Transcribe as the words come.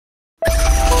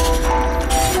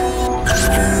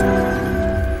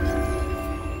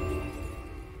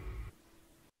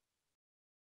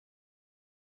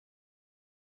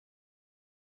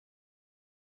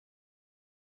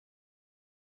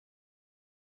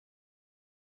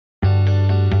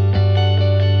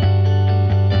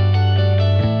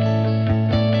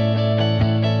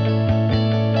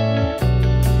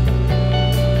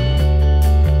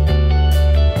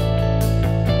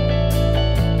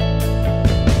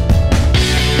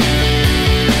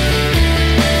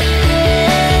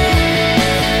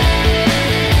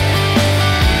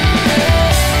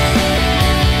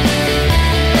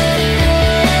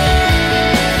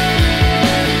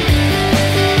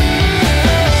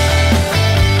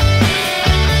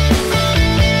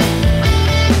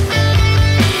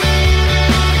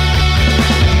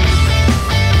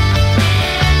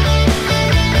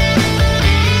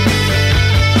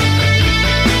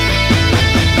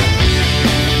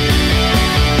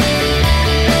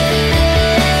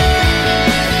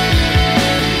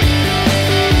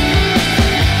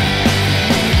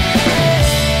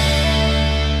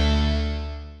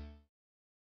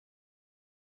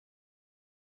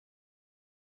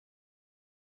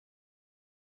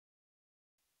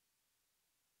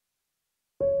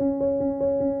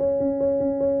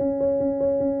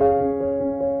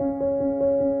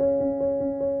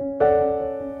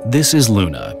This is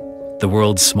Luna, the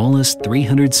world's smallest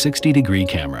 360-degree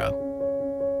camera.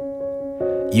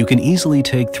 You can easily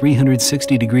take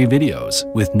 360-degree videos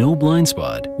with no blind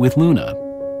spot with Luna.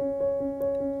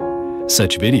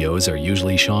 Such videos are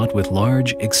usually shot with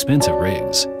large, expensive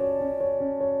rigs.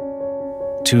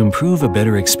 To improve a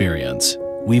better experience,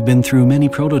 we've been through many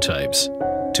prototypes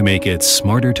to make it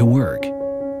smarter to work,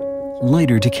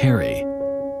 lighter to carry,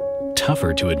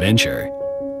 tougher to adventure,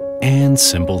 and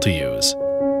simple to use.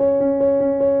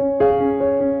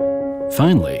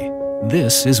 Finally,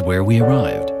 this is where we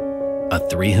arrived. A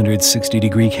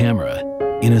 360-degree camera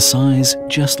in a size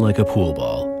just like a pool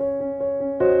ball.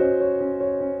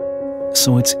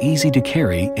 So it's easy to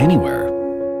carry anywhere.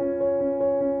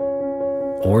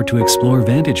 Or to explore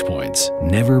vantage points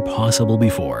never possible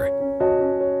before.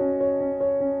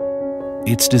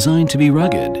 It's designed to be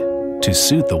rugged, to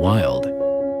suit the wild.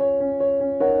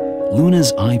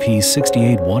 Luna's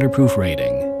IP68 waterproof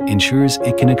rating ensures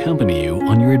it can accompany you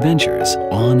on your adventures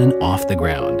on and off the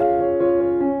ground.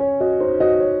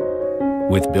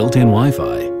 With built-in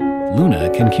Wi-Fi,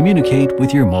 Luna can communicate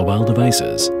with your mobile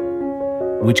devices,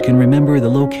 which can remember the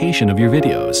location of your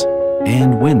videos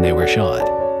and when they were shot.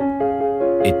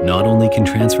 It not only can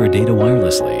transfer data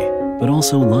wirelessly, but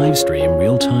also live stream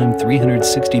real-time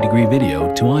 360-degree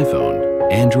video to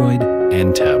iPhone, Android,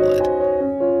 and tablet.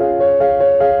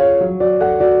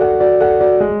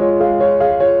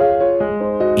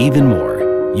 Even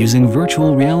more, using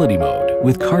virtual reality mode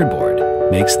with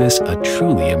cardboard makes this a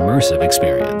truly immersive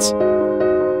experience.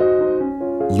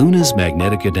 Luna's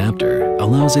magnetic adapter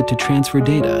allows it to transfer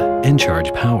data and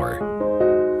charge power,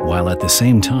 while at the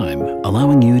same time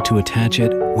allowing you to attach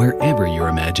it wherever your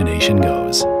imagination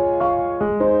goes.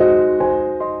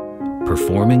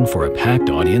 Performing for a packed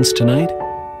audience tonight?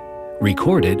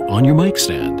 Record it on your mic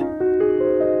stand.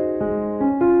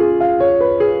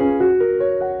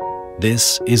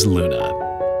 This is Luna,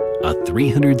 a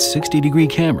 360-degree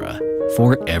camera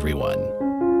for everyone.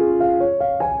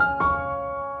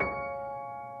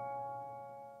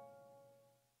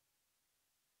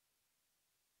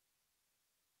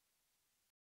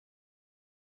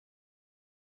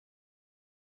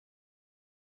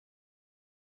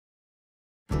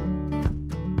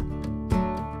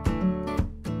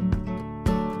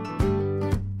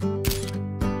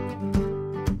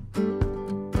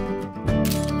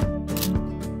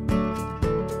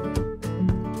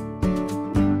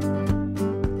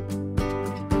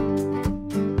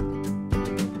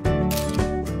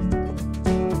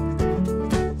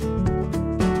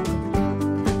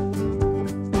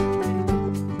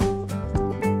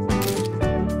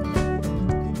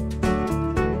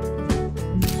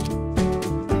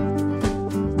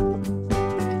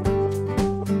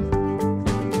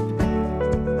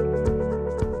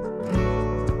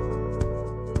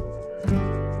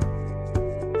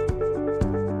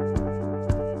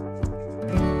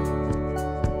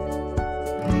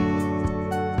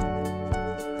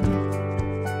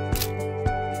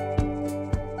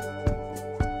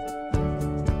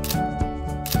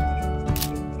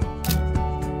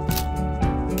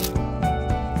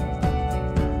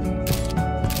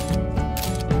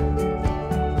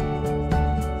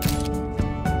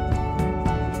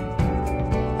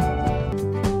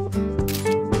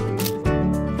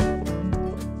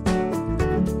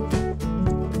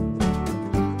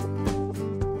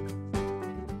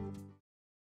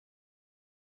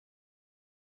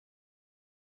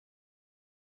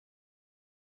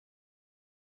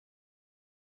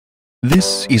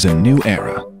 This is a new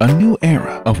era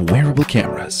of wearable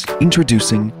cameras.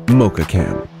 Introducing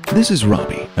MochaCam. This is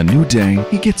Robbie. A new day,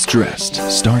 he gets dressed,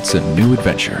 starts a new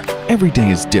adventure. Every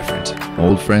day is different.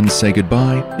 Old friends say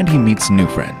goodbye, and he meets new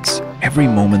friends. Every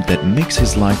moment that makes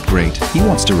his life great, he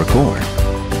wants to record.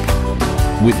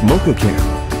 With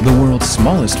MochaCam, the world's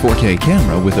smallest 4K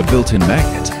camera with a built-in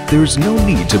magnet, there's no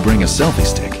need to bring a selfie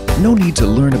stick. No need to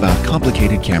learn about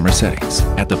complicated camera settings.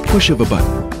 At the push of a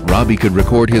button, Robbie could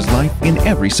record his life in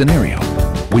every scenario.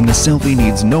 When the selfie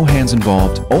needs no hands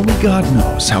involved, only God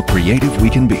knows how creative we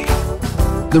can be.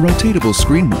 The rotatable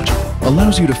screen module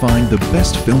allows you to find the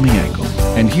best filming angle.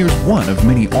 And here's one of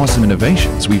many awesome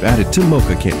innovations we've added to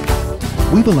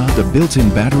MochaCam. We've allowed the built-in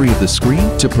battery of the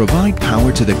screen to provide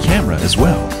power to the camera as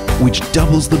well, which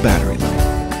doubles the battery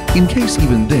life. In case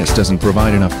even this doesn't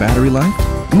provide enough battery life,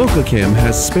 MochaCam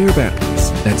has spare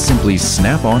batteries that simply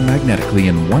snap on magnetically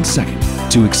in 1 second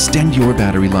to extend your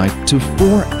battery life to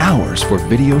 4 hours for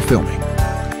video filming.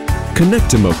 Connect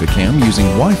to MochaCam using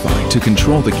Wi-Fi to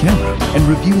control the camera and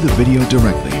review the video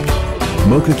directly.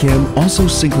 MochaCam also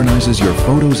synchronizes your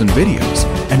photos and videos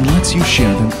and lets you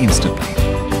share them instantly.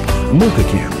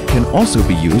 MochaCam, can also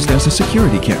be used as a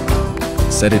security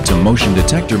camera. Set it to motion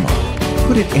detector mode.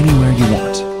 Put it anywhere you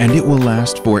want, and it will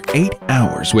last for 8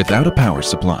 hours without a power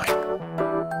supply.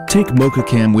 Take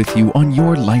MochaCam with you on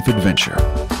your life adventure.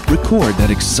 Record that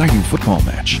exciting football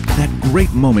match, that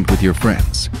great moment with your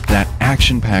friends, that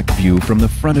action-packed view from the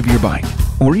front of your bike,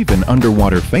 or even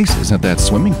underwater faces at that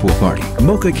swimming pool party.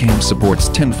 MochaCam supports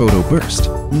 10 photo burst.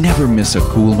 Never miss a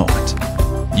cool moment.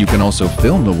 You can also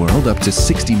film the world up to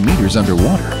 60 meters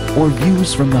underwater or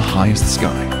views from the highest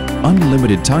sky.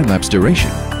 Unlimited time-lapse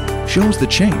duration shows the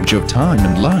change of time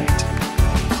and light.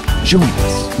 Join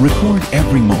us. Record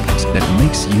every moment that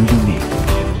makes you unique.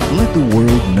 Let the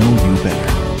world know you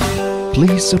better.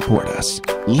 Please support us.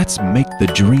 Let's make the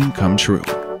dream come true.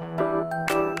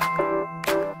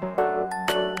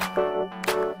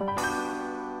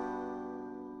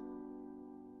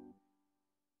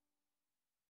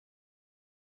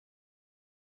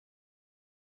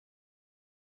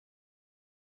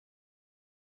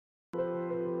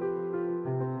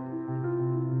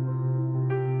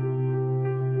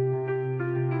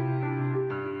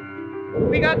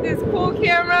 We got this cool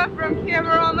camera from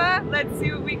Panorama. Let's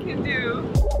see what we can do.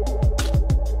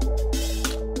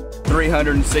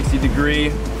 360-degree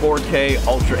 4K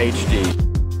Ultra HD.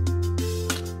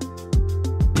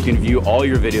 You can view all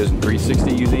your videos in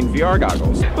 360 using VR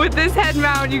goggles. With this head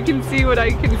mount, you can see what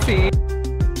I can see.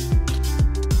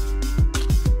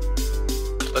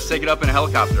 Let's take it up in a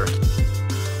helicopter.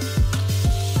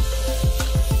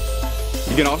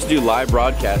 You can also do live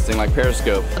broadcasting like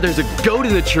Periscope. There's a goat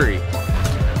in the tree,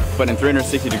 but in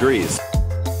 360 degrees.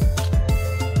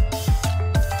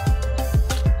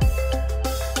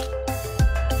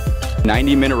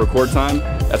 "90-minute record time,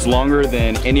 that's longer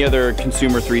than any other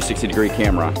consumer 360-degree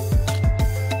camera.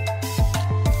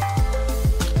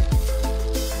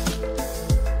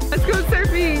 Let's go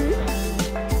surfing.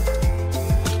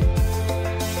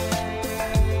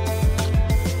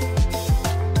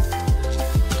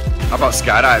 How about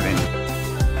skydiving?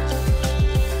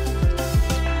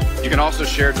 You can also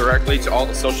share directly to all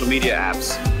the social media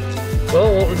apps.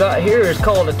 Well, what we got here is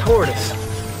called a tortoise.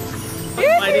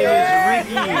 My name is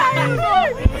Ricky.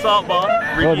 What's up, Bob?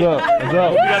 Ricky. What's up? What's up?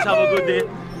 Hope you guys have a good day.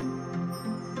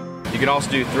 You can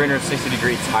also do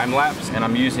 360-degree time lapse, and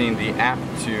I'm using the app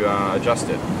to adjust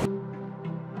it.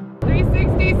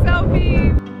 360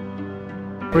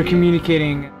 selfie. We're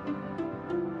communicating.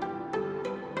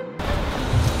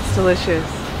 It's delicious.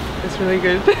 It's really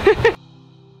good.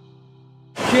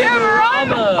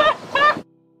 Camera!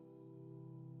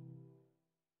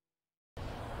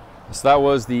 So that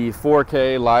was the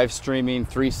 4K live streaming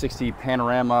 360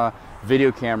 panorama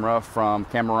video camera from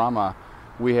Panorama.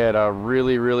 We had a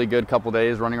really good couple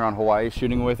days running around Hawaii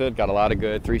shooting with it. Got a lot of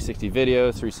good 360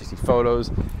 videos, 360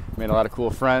 photos, made a lot of cool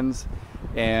friends.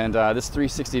 And this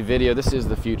 360 video, this is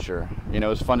the future. You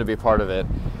know, it's fun to be a part of it.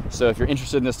 So if you're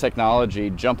interested in this technology,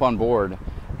 jump on board.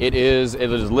 It is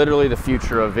literally the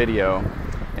future of video.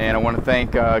 And I want to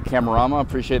thank Panorama,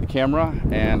 appreciate the camera,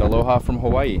 and aloha from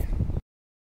Hawaii.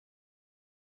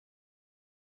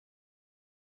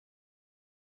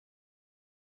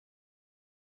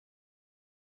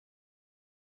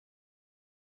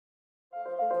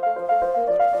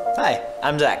 Hi,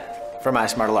 I'm Zach from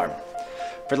iSmartAlarm.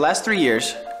 For the last 3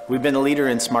 years, we've been a leader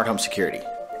in smart home security,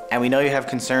 and we know you have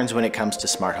concerns when it comes to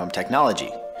smart home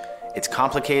technology. It's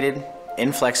complicated,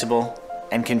 inflexible,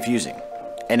 and confusing,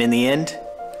 and in the end,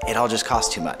 it all just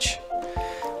costs too much.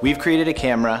 We've created a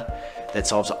camera that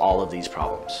solves all of these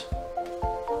problems.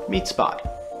 Meet Spot.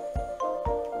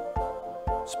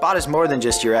 Spot is more than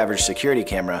just your average security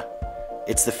camera.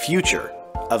 It's the future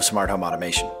of smart home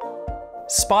automation.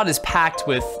 Spot is packed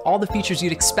with all the features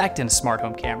you'd expect in a smart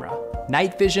home camera.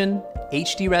 Night vision,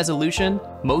 HD resolution,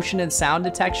 motion and sound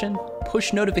detection,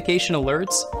 push notification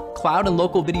alerts, cloud and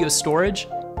local video storage,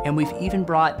 and we've even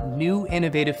brought new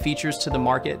innovative features to the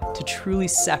market to truly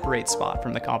separate Spot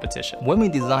from the competition. When we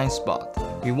designed Spot,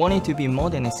 we wanted to be more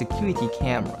than a security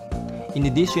camera. In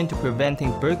addition to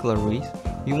preventing burglaries,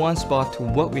 we want Spot to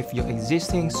work with your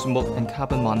existing smoke and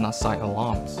carbon monoxide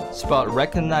alarms. Spot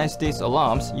recognizes these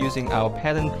alarms using our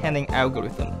pattern panning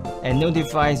algorithm and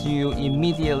notifies you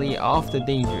immediately of the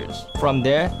dangers. From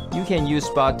there, you can use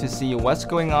Spot to see what's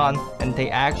going on and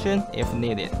take action if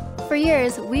needed. For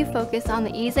years, we've focused on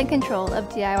the ease and control of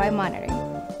DIY monitoring.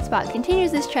 Spot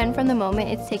continues this trend from the moment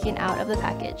it's taken out of the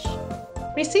package.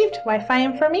 Received Wi-Fi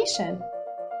information.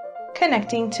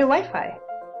 Connecting to Wi-Fi.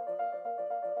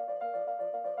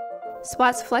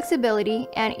 Spot's flexibility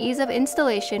and ease of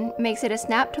installation makes it a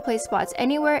snap to place spots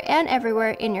anywhere and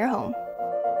everywhere in your home.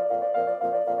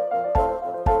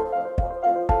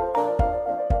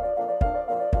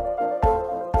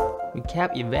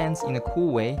 recap events in a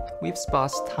cool way with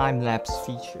Spot's time-lapse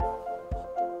feature.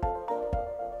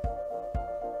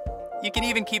 You can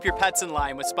even keep your pets in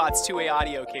line with Spot's two-way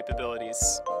audio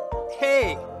capabilities.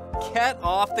 Hey, get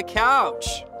off the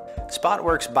couch! Spot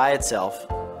works by itself,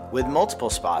 with multiple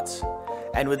spots,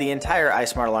 and with the entire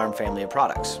iSmart Alarm family of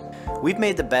products. We've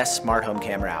made the best smart home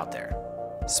camera out there.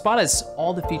 Spot has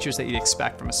all the features that you'd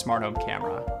expect from a smart home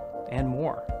camera, and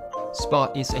more.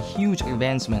 Spot is a huge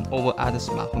advancement over other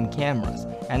smart home cameras,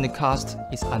 and the cost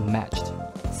is unmatched.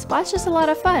 Spot's just a lot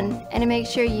of fun, and it makes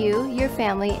sure you, your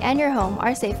family, and your home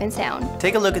are safe and sound.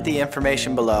 Take a look at the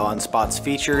information below on Spot's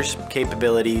features,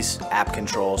 capabilities, app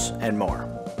controls, and more.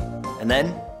 And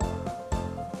then,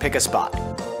 pick a Spot.